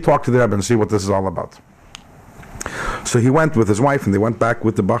 Let me talk to the Rebbe and see what this is all about. So he went with his wife, and they went back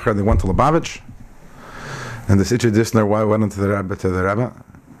with the bacher, and they went to Lubavitch. And the Itcha Disner went into the Rebbe,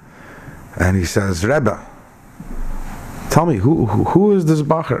 and he says, Rebbe, tell me who is this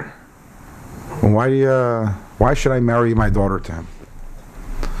bacher? And why should I marry my daughter to him?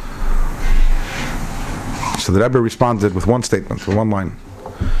 So the Rebbe responded with one statement, with one line.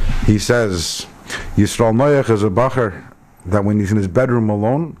 He says, Yisrael Noach is a bacher that when he's in his bedroom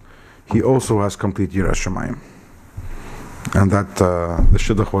alone, he also has complete Yiras Shamayim. And that the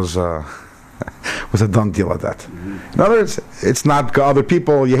shidduch was a done deal at that. In other words, it's not other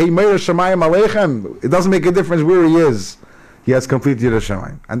people. Yehi meir shemayim aleichem. It doesn't make a difference where he is. He has complete Yiras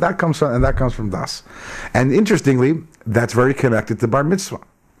Shamayim, and that comes from das. And interestingly, that's very connected to bar mitzvah,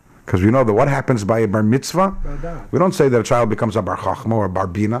 because we know that what happens by a bar mitzvah, we don't say that a child becomes a bar chachma or a bar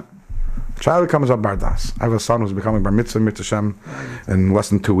bina. A child becomes a bar das. I have a son who's becoming bar mitzvah, mitzvah Shem, in less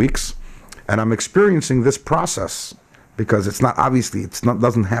than 2 weeks, and I'm experiencing this process because it's not obviously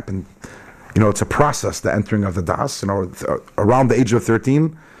doesn't happen. It's a process, the entering of the das. Around the age of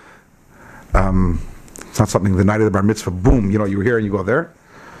 13. It's not something the night of the bar mitzvah, boom, you're here and you go there.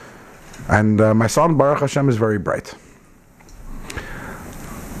 And my son, Baruch Hashem, is very bright.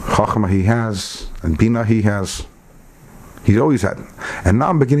 Chachma he has, and Bina he has. He's always had. And now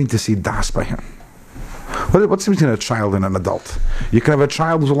I'm beginning to see das by him. What's the difference between a child and an adult? You can have a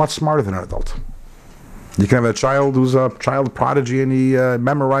child who's a lot smarter than an adult. You can have a child who's a child prodigy and he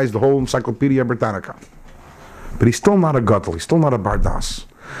memorized the whole Encyclopedia Britannica. But he's still not a gadol, he's still not a bar das.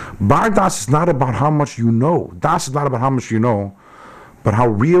 Bar das is not about how much you know. Das is not about how much you know, but how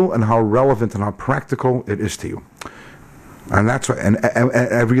real and how relevant and how practical it is to you. And that's what, and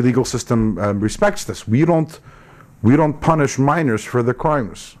every legal system respects this. We don't punish minors for their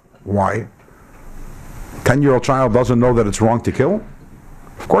crimes. Why? 10-year-old child doesn't know that it's wrong to kill?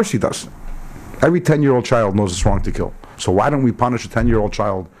 Of course he does. Every 10-year-old child knows it's wrong to kill. So why don't we punish a 10-year-old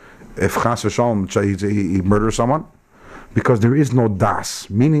child if chas v'shalom he murders someone? Because there is no das,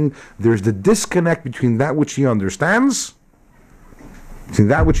 meaning there's the disconnect between that which he understands, and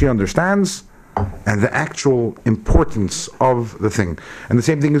the actual importance of the thing. And the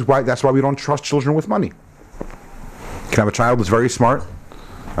same thing is that's why we don't trust children with money. You can have a child that's very smart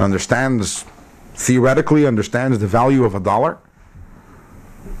and theoretically understands the value of $1,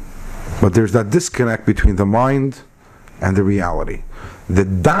 but there's that disconnect between the mind and the reality. The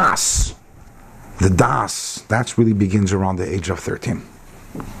das, that really begins around the age of 13.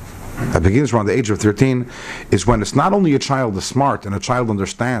 That begins around the age of 13 is when it's not only a child is smart and a child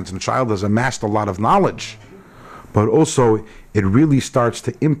understands and a child has amassed a lot of knowledge, but also it really starts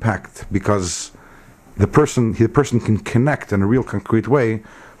to impact because the person can connect in a real concrete way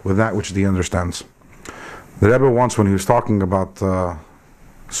with that which he understands. The Rebbe once, when he was talking about a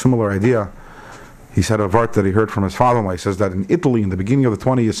similar idea, he said a vart that he heard from his father-in-law. He says that in Italy, in the beginning of the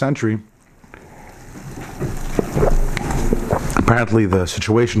 20th century, apparently the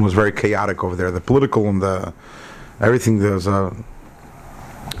situation was very chaotic over there. The political and everything, there was a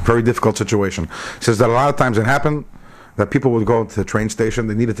very difficult situation. He says that a lot of times it happened that people would go to the train station,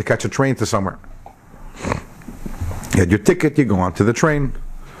 they needed to catch a train to somewhere. You had your ticket, you go onto the train,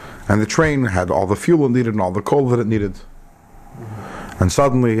 and the train had all the fuel it needed and all the coal that it needed. And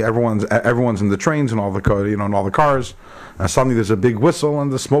suddenly everyone's in the trains and all the and all the cars, and suddenly there's a big whistle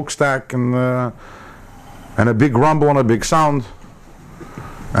and the smokestack and a big rumble and a big sound,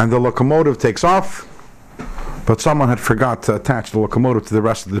 and the locomotive takes off, but someone had forgot to attach the locomotive to the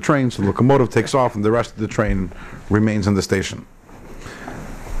rest of the train, so the locomotive takes off and the rest of the train remains in the station.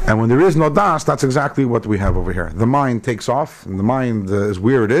 And when there is no das, that's exactly what we have over here. The mind takes off, and the mind is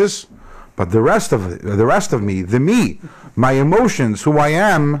where it is, but the rest of me, my emotions, who I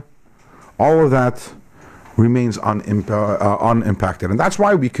am, all of that remains unimpacted. And that's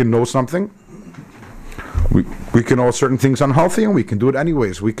why we can know something. We can know certain things unhealthy, and we can do it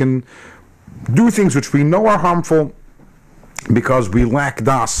anyways. We can do things which we know are harmful because we lack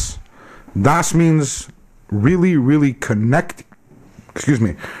das. Das means really, really connecting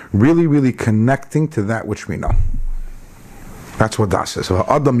to that which we know. That's what das is. So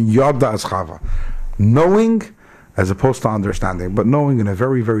Adam yada as chava. Knowing as opposed to understanding, but knowing in a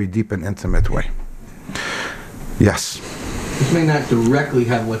very, very deep and intimate way. Yes? This may not directly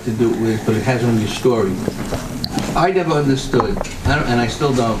have what to do with, but it has on your story. I never understood, and I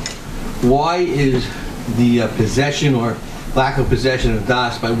still don't, why is the possession or lack of possession of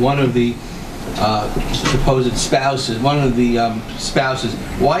das by one of the supposed spouses, why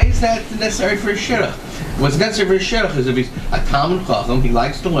is that necessary for a shidduch? What's necessary for a shidduch is if he's a Talmud Chacham, he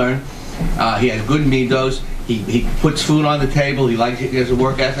likes to learn, he has good midos, he puts food on the table, he has a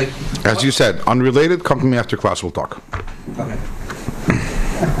work ethic. As you said, unrelated, come to me after class, we'll talk. Okay.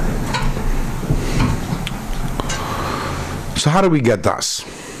 So how do we get das?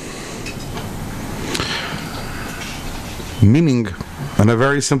 Meaning, in a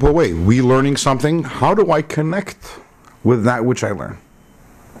very simple way, we learning something, how do I connect with that which I learn?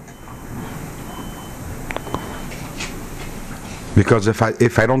 Because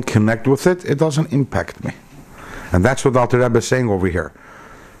if I don't connect with it, it doesn't impact me. And that's what Alter Rebbe is saying over here.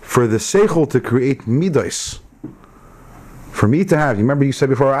 For the seichel to create midos, For me to have, you remember you said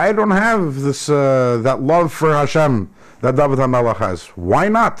before, I don't have this that love for Hashem that David HaMelech has. Why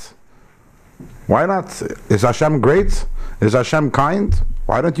not? Why not? Is Hashem great? Is Hashem kind?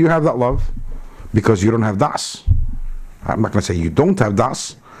 Why don't you have that love? Because you don't have das. I'm not going to say you don't have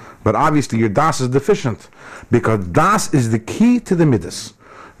das, but obviously your das is deficient, because das is the key to the midas.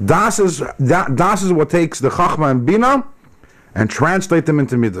 Das is what takes the chachma and bina and translate them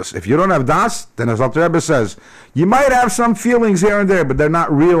into midas. If you don't have das, then as Alter Rebbe says, you might have some feelings here and there, but they're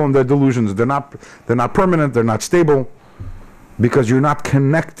not real and they're delusions. They're not permanent. They're not stable, because you're not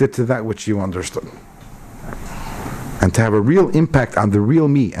connected to that which you understood. And to have a real impact on the real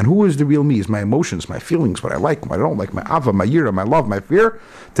me. And who is the real me? Is my emotions, my feelings, what I like, what I don't like, my ava, my yira, my love, my fear.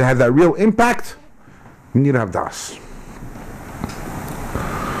 To have that real impact, we need to have das.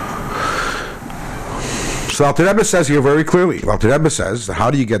 So Alter Rebbe says here very clearly, Alter Rebbe says, how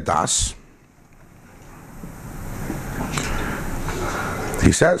do you get das?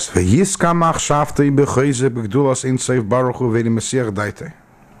 He says, "V'yiska machshavtei b'chayze b'gdulas ein seif baruch hu v'edi mesiach daite."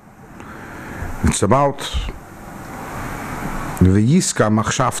 It's about v'yiska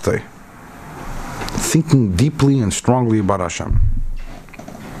machshavtei, thinking deeply and strongly about Hashem.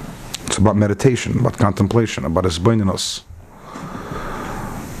 It's about meditation, about contemplation, about hisbonenus.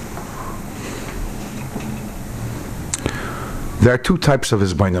 There are two types of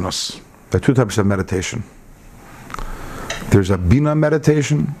hisbonenus. There are two types of meditation. There's a bina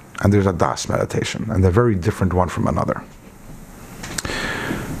meditation and there's a das meditation, and they're very different one from another.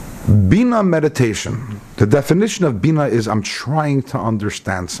 Bina meditation, the definition of bina is I'm trying to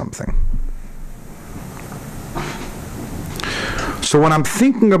understand something. So when I'm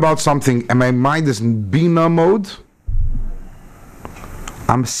thinking about something and my mind is in bina mode,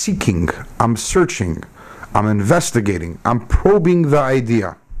 I'm seeking, I'm searching, I'm investigating, I'm probing the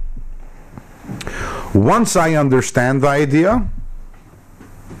idea. Once I understand the idea,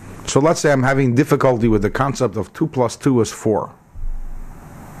 so let's say I'm having difficulty with the concept of 2 + 2 is 4.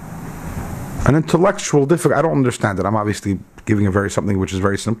 An intellectual difficulty, I don't understand it. I'm obviously giving something which is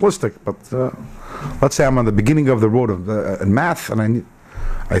very simplistic, but let's say I'm on the beginning of the road of in math, and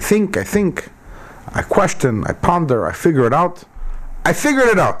I think, I question, I ponder, I figure it out. I figured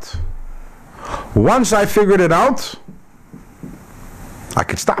it out. Once I figured it out, I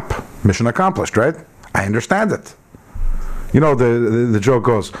could stop. Mission accomplished, right? I understand it. You know, the joke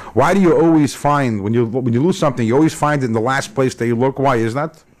goes, why do you always find, when you lose something, you always find it in the last place that you look? Why is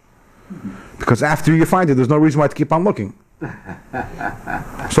that? Because after you find it, there's no reason why to keep on looking.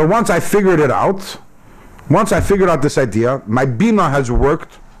 So once I figured it out, once I figured out this idea, my bina has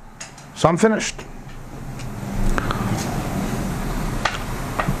worked, so I'm finished.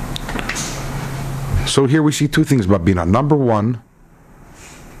 So here we see two things about bina. Number one,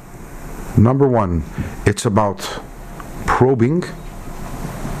 it's about probing,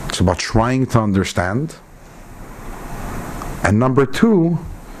 it's about trying to understand. And number two,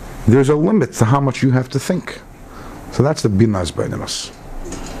 there's a limit to how much you have to think. So that's the bina's beinus.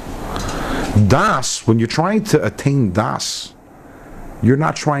 Das, when you're trying to attain das, you're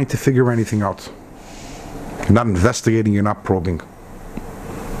not trying to figure anything out. You're not investigating, you're not probing.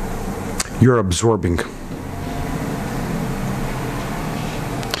 You're absorbing.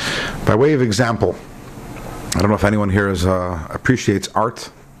 By way of example, I don't know if anyone here appreciates art.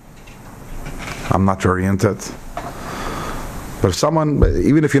 I'm not very into it. But if someone,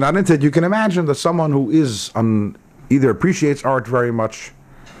 even if you're not into it, you can imagine that someone who is either appreciates art very much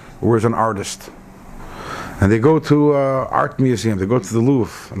or is an artist. And they go to an art museum, they go to the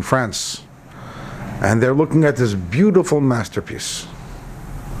Louvre in France, and they're looking at this beautiful masterpiece.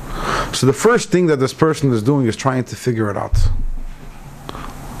 So the first thing that this person is doing is trying to figure it out.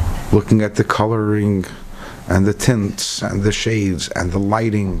 Looking at the coloring and the tints and the shades and the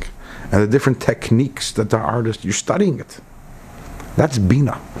lighting and the different techniques that the artist, you're studying it. That's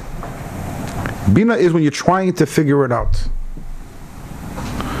bina. Bina is when you're trying to figure it out.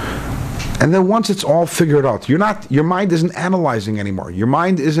 And then once it's all figured out, your mind isn't analyzing anymore. Your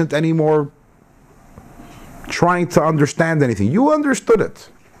mind isn't anymore trying to understand anything. You understood it.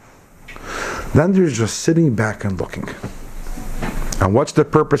 Then there's just sitting back and looking. And what's the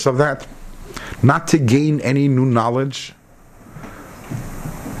purpose of that? Not to gain any new knowledge,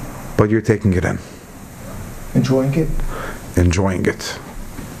 but you're taking it in. Enjoying it? Enjoying it.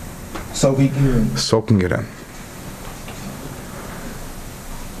 Soaking it in. Soaking it in.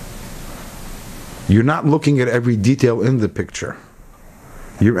 You're not looking at every detail in the picture.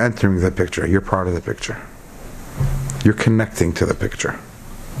 You're entering the picture. You're part of the picture. You're connecting to the picture.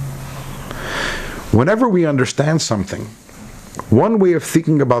 Whenever we understand something, one way of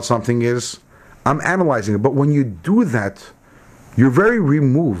thinking about something is, I'm analyzing it. But when you do that, You're very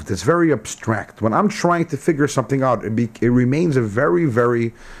removed. It's very abstract. When I'm trying to figure something out, it remains a very,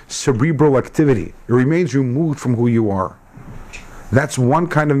 very cerebral activity. It remains removed from who you are. That's one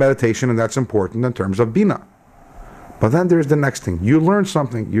kind of meditation, and that's important in terms of Bina. But then there's the next thing. You learned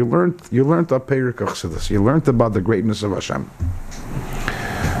something. You learned a Perek Chassidus. You learned about the greatness of Hashem.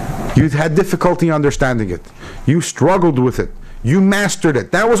 You had difficulty understanding it. You struggled with it. You mastered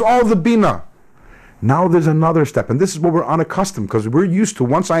it. That was all the Bina. Now there's another step, and this is what we're unaccustomed, because we're used to,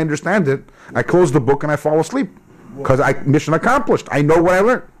 once I understand it, I close the book and I fall asleep. Because mission accomplished. I know what I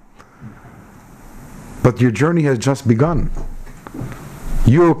learned. But your journey has just begun.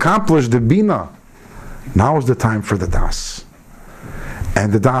 You accomplished the Bina. Now is the time for the Das.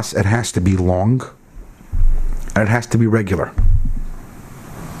 And the Das, it has to be long, and it has to be regular.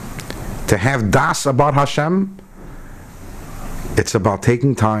 To have Das about Hashem, it's about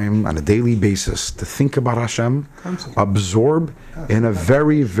taking time on a daily basis to think about Hashem, absorb in a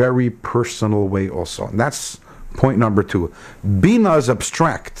very, very personal way also. And that's point number 2. Bina is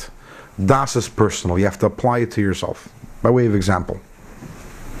abstract. Das is personal. You have to apply it to yourself. By way of example.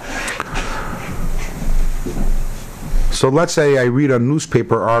 So let's say I read a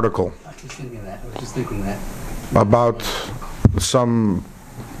newspaper article about some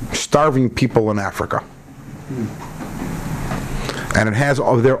starving people in Africa. And it has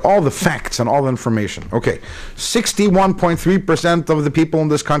all the facts and all the information. Okay, 61.3% of the people in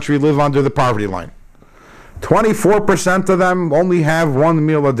this country live under the poverty line. 24% of them only have 1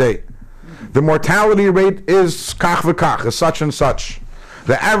 meal a day. The mortality rate is kach v'kach, is such and such.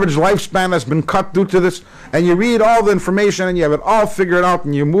 The average lifespan has been cut due to this. And you read all the information and you have it all figured out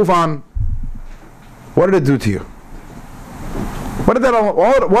and you move on. What did it do to you? What did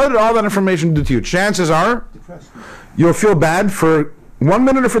all that information do to you? Chances are you'll feel bad for 1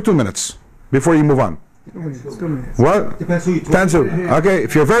 minute or for 2 minutes before you move on. 2 minutes. 2 minutes. What? Depends who you talk Depends who. Okay,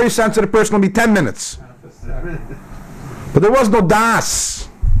 if you're a very sensitive person, it'll be 10 minutes. But there was no Das.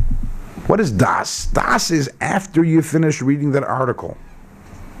 What is Das? Das is after you finish reading that article.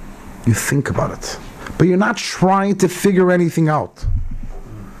 You think about it. But you're not trying to figure anything out.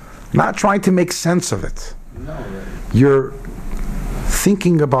 Not trying to make sense of it. You're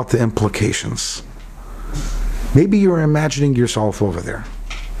thinking about the implications. Maybe you're imagining yourself over there.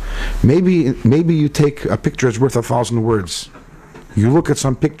 Maybe you take a picture is worth 1,000 words. You look at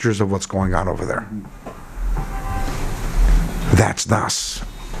some pictures of what's going on over there. That's Das.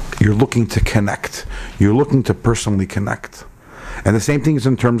 You're looking to connect. You're looking to personally connect. And the same thing is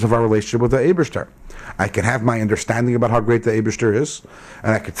in terms of our relationship with the Eibishter. I can have my understanding about how great the Eibishter is,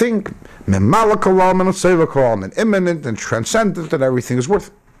 and I could think, and imminent and transcendent, that everything is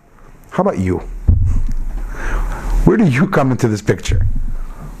worth. How about you? Where do you come into this picture?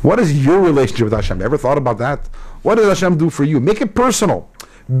 What is your relationship with Hashem? Ever thought about that? What does Hashem do for you? Make it personal.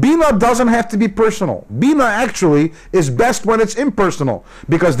 Bina doesn't have to be personal. Bina actually is best when it's impersonal.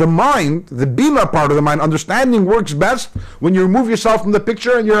 Because the mind, the Bina part of the mind, understanding works best when you remove yourself from the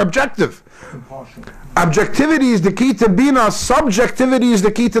picture and you're objective. Objectivity is the key to Bina. Subjectivity is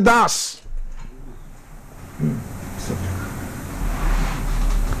the key to Das.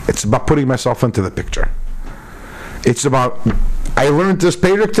 It's about putting myself into the picture. It's about, I learned this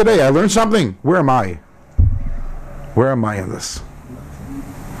Perek today. I learned something. Where am I? Where am I in this?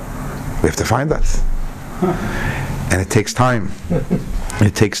 We have to find that. And it takes time.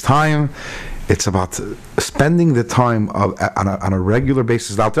 It takes time. It's about spending the time on a regular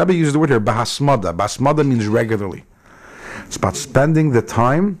basis. Al Rebbe uses the word here, bahasmada. Bahasmada means regularly. It's about spending the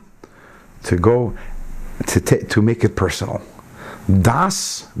time to go to make it personal.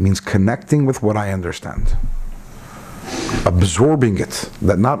 Das means connecting with what I understand. Absorbing it.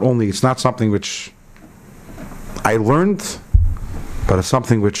 That not only, it's not something which I learned, but it's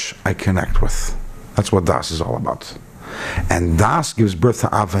something which I connect with. That's what Das is all about. And Das gives birth to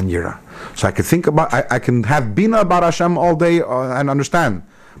Ava and Yira. So I can think about, I can have Bina about Hashem all day and understand,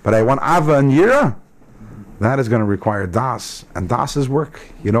 but I want Ava and Yira. That is going to require Das, and Das is work.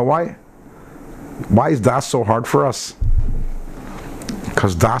 You know why? Why is Das so hard for us?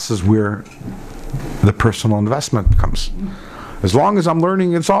 Because Das is where the personal investment comes. As long as I'm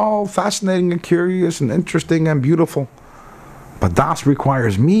learning, it's all fascinating and curious and interesting and beautiful. But Das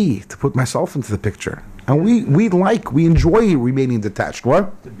requires me to put myself into the picture. And we enjoy remaining detached.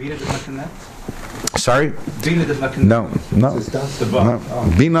 What? The Bina does not connect? Sorry? Bina does not connect? No.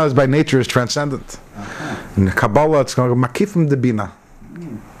 Bina is by nature is transcendent. In Kabbalah, it's called Makifim de Bina.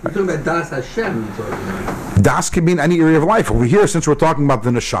 You're talking about Das Hashem, you're talking about. Das can be in any area of life. Over here, since we're talking about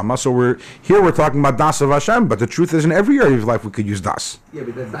the neshama, so we're talking about Das of Hashem, but the truth is in every area of life we could use Das. Yeah,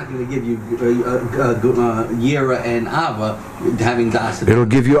 but that's not going to give you Yira and Ava having Das. It'll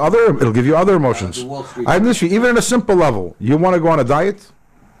give you other emotions. the Wall Street. I'm listening, even at a simple level. You want to go on a diet?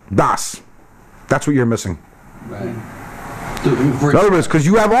 Das. That's what you're missing. Right. In other words, because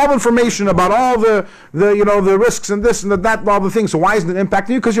you have all the information about all the risks and this and that, all the things. So why isn't it impacting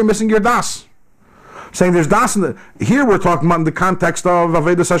you? Because you're missing your das. Saying there's das in here we're talking about in the context of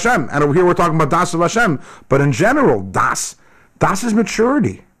Avodas Hashem, and over here we're talking about das of Hashem. But in general, das is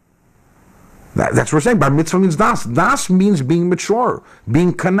maturity. That's what we're saying. Bar mitzvah means das. Das means being mature,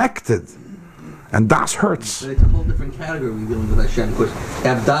 being connected, and das hurts. But it's a whole different category we're dealing with Hashem. Of course, to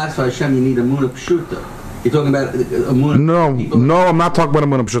have das for Hashem, you need a Munah Pshuta. You're talking about a Munah. No, I'm not talking about a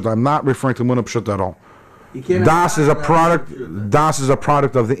Munah Pshuta. I'm not referring to Munah Pshuta at all. Das is a product. Das is a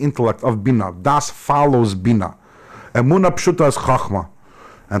product of the intellect of Bina. Das follows Bina. And Munah Pshuta is Chachma,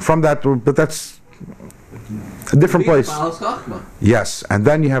 and from that, but that's a different place. Yes, and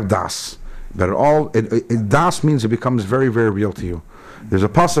then you have Das. But Das means it becomes very, very real to you. There's a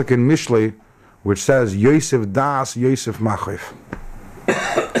pasuk in Mishlei which says Yosef Das, Yosef Machiv.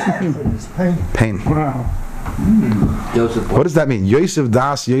 Pain. Wow. What does that mean? Yosef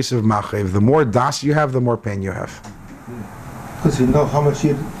Das, Yosef Machiv. The more Das you have, the more pain you have. Because you know how much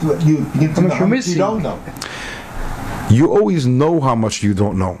you begin to know how much you don't know. You always know how much you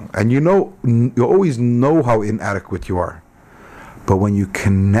don't know, and you always know how inadequate you are. But when you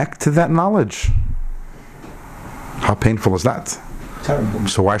connect to that knowledge, how painful is that? Terrible.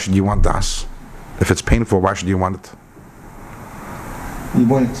 So why should you want Das? If it's painful, why should you want it? You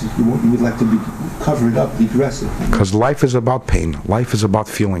would like to cover it up, redress it. Because life is about pain. Life is about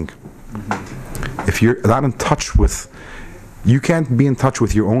feeling. If you're not in touch with, you can't be in touch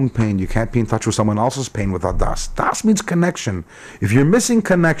with your own pain. You can't be in touch with someone else's pain without Das. Das means connection. If you're missing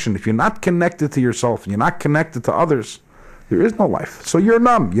connection, if you're not connected to yourself, and you're not connected to others, there is no life. So you're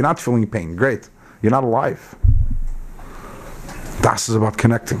numb. You're not feeling pain. Great. You're not alive. Das is about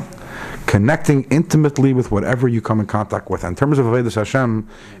connecting. Connecting intimately with whatever you come in contact with. In terms of Avodas Hashem,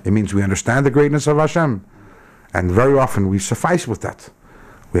 it means we understand the greatness of Hashem. And very often we suffice with that.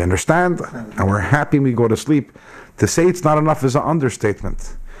 We understand and we're happy when we go to sleep. To say it's not enough is an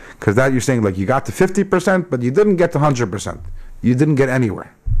understatement. Because that you're saying like you got to 50%, but you didn't get to 100%. You didn't get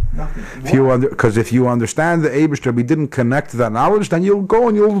anywhere. Because if you understand the Eibishter, we didn't connect to that knowledge, then you'll go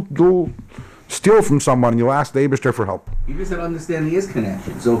and you'll steal from someone and you'll ask the Eibishter for help. You just said understanding is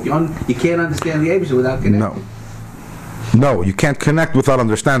connection. So if you can't understand the Eibishter without connecting. No, you can't connect without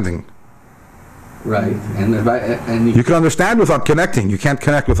understanding. Right. And you can understand without connecting. You can't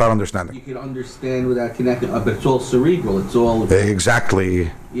connect without understanding. You can understand without connecting, but it's all cerebral. It's all... Exactly.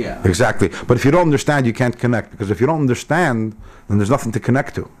 Yeah. Exactly. But if you don't understand, you can't connect. Because if you don't understand, then there's nothing to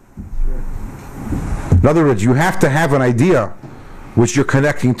connect to. In other words, you have to have an idea which you're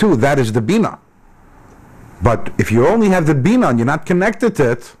connecting to. That is the Bina. But if you only have the Bina and you're not connected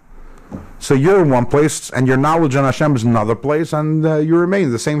to it, so you're in one place and your knowledge on Hashem is another place, and you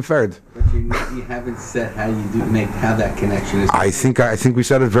remain the same third. But you haven't said how you do how that connection is. I think we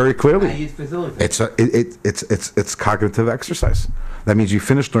said it very clearly. How you facilitate. It's cognitive exercise. That means you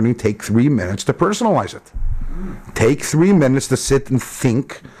finish learning. Take 3 minutes to personalize it. Take 3 minutes to sit and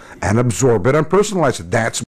think and absorb it and personalize it. That's